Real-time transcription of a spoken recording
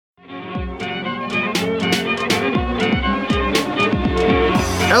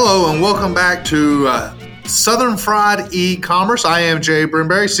and welcome back to Southern Fried E-Commerce. I am Jay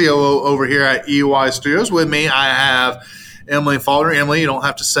Brimberry, COO over here at EY Studios. With me, I have Emily Faulkner. Emily, you don't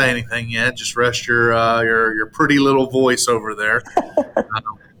have to say anything yet. Just rest your pretty little voice over there.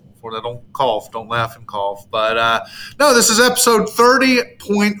 For that, don't cough, don't laugh and cough. But no, this is episode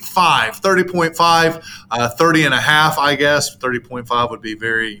 30.5, 30 and a half, I guess. 30.5 would be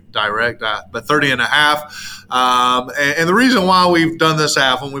very direct, but 30 and a half. And the reason why we've done this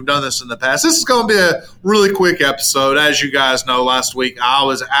half, and we've done this in the past, this is going to be a really quick episode. As you guys know, last week I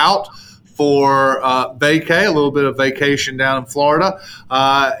was out for a little bit of vacation down in Florida,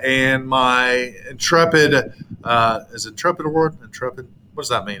 and my intrepid, is intrepid a word? Intrepid? What does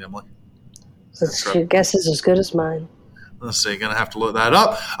that mean, Emily? Your guess is as good as mine. Let's see. Going to have to look that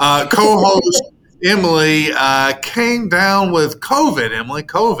up. Co-host Emily came down with COVID,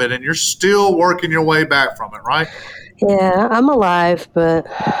 COVID, and you're still working your way back from it, right? Yeah, I'm alive, but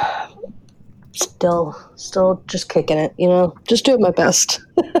still just kicking it, just doing my best.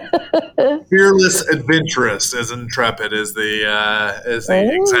 Fearless adventurous as intrepid is the exact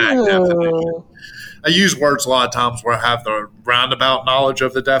definition. I use words a lot of times where I have the roundabout knowledge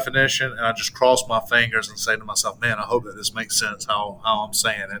of the definition, and I just cross my fingers and say to myself, man, I hope that this makes sense how I'm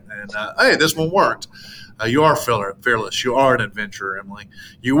saying it. And, hey, this one worked. You are fearless. You are an adventurer, Emily.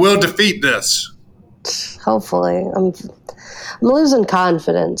 You will defeat this. Hopefully. I'm losing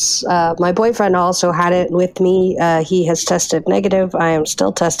confidence. My boyfriend also had it with me. He has tested negative. I am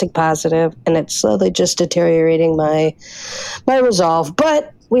still testing positive, and it's slowly just deteriorating my resolve.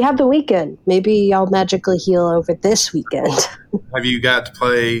 But we have the weekend. Maybe I'll magically heal over this weekend. Have you got to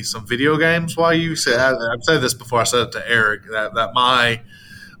play some video games while you say? I've said this before. I said it to Eric that my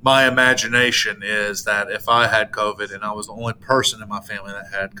imagination is that if I had COVID and I was the only person in my family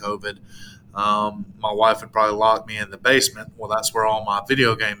that had COVID, my wife would probably lock me in the basement. Well, that's where all my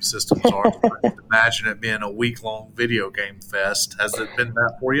video game systems are. I can imagine it being a week-long video game fest. Has it been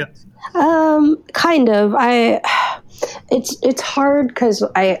that for you? Kind of. It's hard because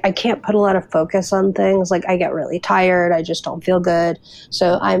I can't put a lot of focus on things. Like, I get really tired. I just don't feel good.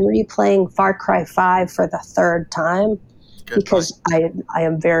 So I'm replaying Far Cry 5 for the third time because I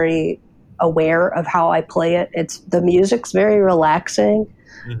am very aware of how I play it. The music's very relaxing.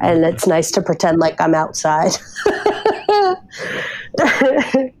 Mm-hmm. And it's nice to pretend like I'm outside.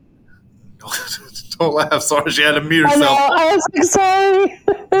 Don't laugh. Sorry, she had to mute herself. I was like, sorry.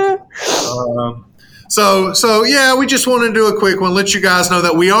 So yeah, we just wanted to do a quick one, let you guys know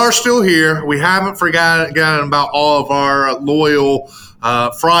that we are still here. We haven't forgotten about all of our loyal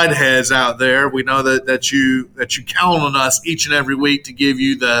fried heads out there. We know that you count on us each and every week to give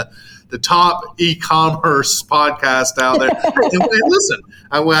you the top e-commerce podcast out there. And listen,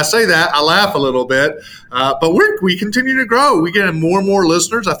 when I say that, I laugh a little bit, but we continue to grow. We get more and more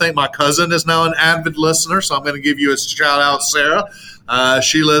listeners. I think my cousin is now an avid listener, so I'm going to give you a shout out, Sarah.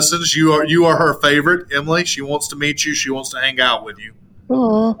 She listens. You are her favorite, Emily. She wants to meet you. She wants to hang out with you.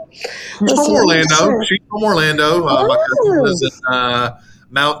 Aww. She's from Orlando. She's from Orlando. My cousin lives in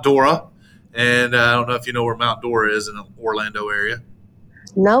Mount Dora, and I don't know if you know where Mount Dora is in the Orlando area.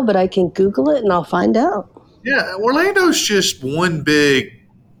 No, but I can Google it and I'll find out. Yeah, Orlando's just one big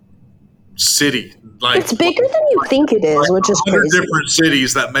city. It's bigger than you think it is, which is crazy. Different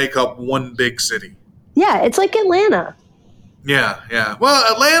cities that make up one big city. Yeah, it's like Atlanta. Yeah.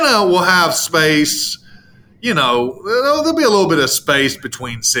 Well, Atlanta will have space. There'll be a little bit of space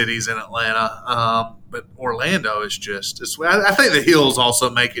between cities in Atlanta. But Orlando is I think the hills also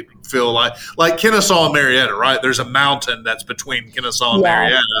make it feel like Kennesaw and Marietta, right? There's a mountain that's between Kennesaw and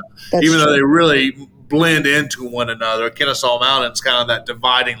Marietta, even though they really blend into one another. Kennesaw Mountain's kind of that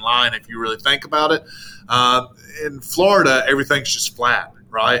dividing line if you really think about it. In Florida, everything's just flat,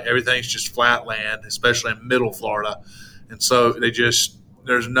 right? Everything's just flat land, especially in middle Florida. And so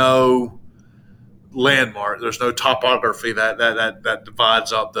there's no landmark, there's no topography that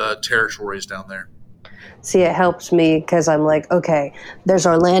divides up the territories down there. See, it helps me because I'm like, okay, there's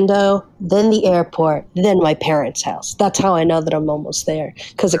Orlando, then the airport, then my parents' house. That's how I know that I'm almost there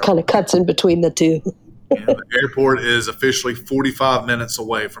because it kind of cuts in between the two. Yeah, the airport is officially 45 minutes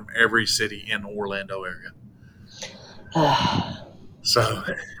away from every city in the Orlando area. So,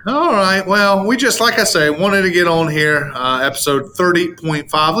 all right. Well, we just, like I say, wanted to get on here, episode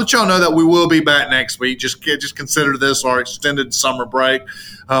 30.5. Let y'all know that we will be back next week. Just consider this our extended summer break.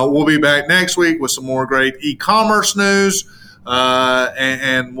 We'll be back next week with some more great e-commerce news,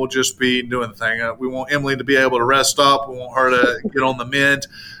 and we'll just be doing the thing. We want Emily to be able to rest up. We want her to get on the mend.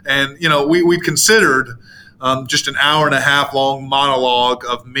 And, we considered just an hour and a half long monologue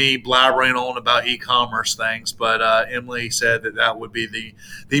of me blabbering on about e-commerce things. But Emily said that would be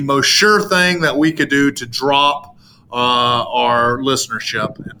the most sure thing that we could do to drop our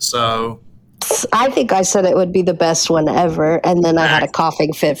listenership. And so I think I said it would be the best one ever, and then I had a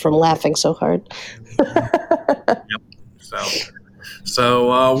coughing fit from laughing so hard. Yep.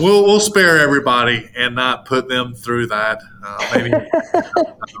 So we'll spare everybody and not put them through that. Maybe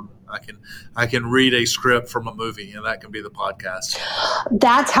I can read a script from a movie, and that can be the podcast.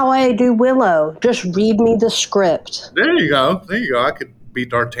 That's how I do Willow. Just read me the script. There you go. I could be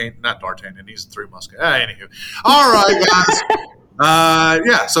D'Artagnan. Not D'Artagnan. He's the Three Musketeers. Anywho. All right,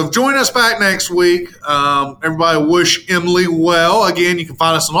 guys. So join us back next week. Everybody wish Emily well. Again, you can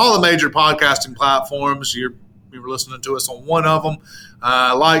find us on all the major podcasting platforms. You were listening to us on one of them.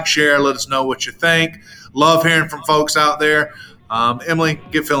 Like, share, let us know what you think. Love hearing from folks out there. Emily,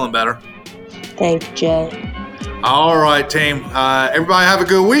 get feeling better. Thank you, Jay. All right, team. Everybody have a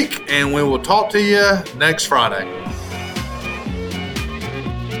good week, and we will talk to you next Friday.